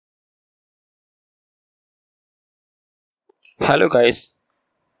Hello guys,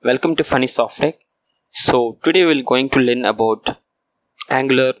 welcome to Phani Software. So today we're going to learn about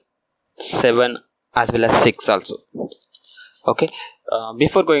Angular 7 as well as 6 also. Okay,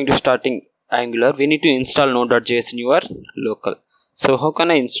 before going to starting Angular, we need to install Node.js in your local. So how can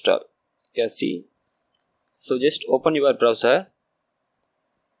I install? Yeah, see. So just open your browser.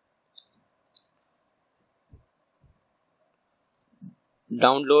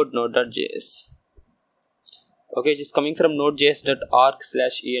 Download Node.js. Okay, it is coming from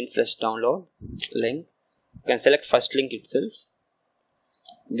nodejs.org/en/download link. You can select first link itself.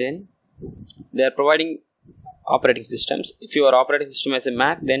 Then they are providing operating systems. If your operating system has a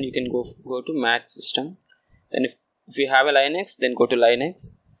Mac, then you can go to Mac system. Then if you have a Linux, then go to Linux.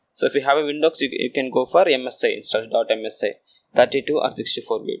 So if you have a Windows, you can go for MSI install.msi 32 or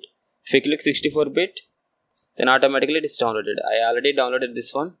 64-bit. If you click 64-bit, then automatically it is downloaded. I already downloaded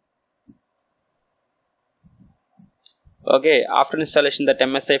this one. Okay, after installation that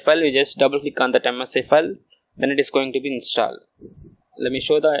MSI file, you just double click on that MSI file, then it is going to be installed. Let me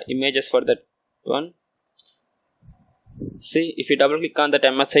show the images for that one. See, if you double click on that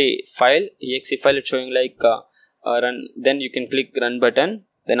MSI file, exe file, it's showing like run. Then you can click run button.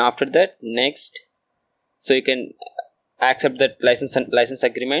 Then after that, next. So you can accept that license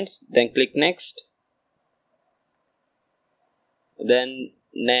agreements. Then click next. Then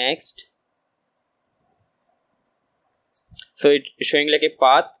next. So it is showing like a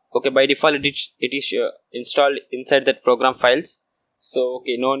path. Okay, by default it is installed inside that program files. So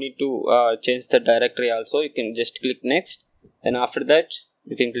okay, no need to change the directory also. You can just click next. Then after that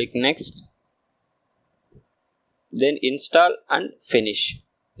you can click next. Then install and finish.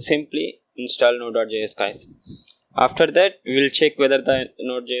 Simply install Node.js, guys. After that we will check whether the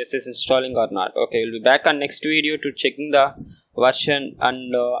Node.js is installing or not. Okay, we'll be back on next video to checking the version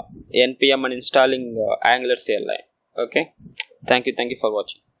and npm and installing Angular CLI. Okay, thank you for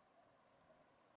watching.